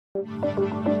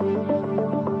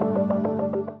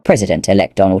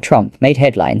President-elect Donald Trump made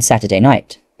headlines Saturday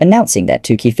night, announcing that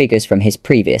two key figures from his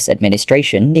previous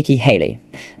administration, Nikki Haley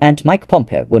and Mike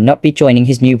Pompeo, will not be joining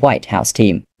his new White House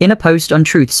team. In a post on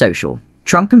Truth Social,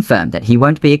 Trump confirmed that he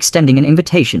won't be extending an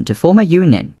invitation to former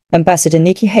UN Ambassador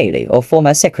Nikki Haley or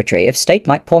former Secretary of State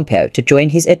Mike Pompeo to join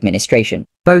his administration.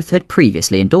 Both had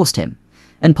previously endorsed him,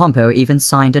 and Pompeo even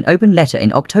signed an open letter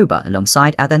in October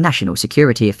alongside other national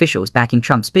security officials backing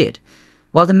Trump's bid.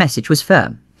 While the message was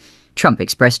firm, Trump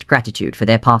expressed gratitude for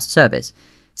their past service,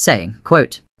 saying,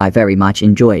 quote, "I very much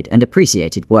enjoyed and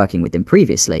appreciated working with them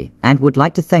previously and would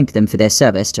like to thank them for their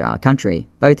service to our country."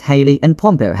 Both Haley and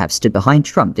Pompeo have stood behind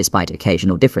Trump despite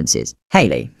occasional differences.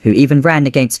 Haley, who even ran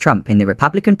against Trump in the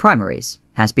Republican primaries,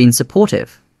 has been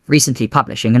supportive, recently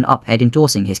publishing an op-ed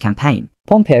endorsing his campaign.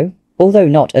 Pompeo, although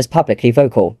not as publicly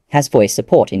vocal, has voiced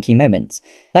support in key moments,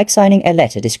 like signing a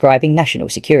letter describing national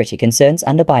security concerns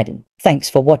under Biden. Thanks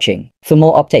for watching. For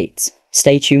more updates,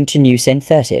 stay tuned to News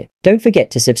 30. Don't forget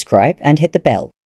to subscribe and hit the bell.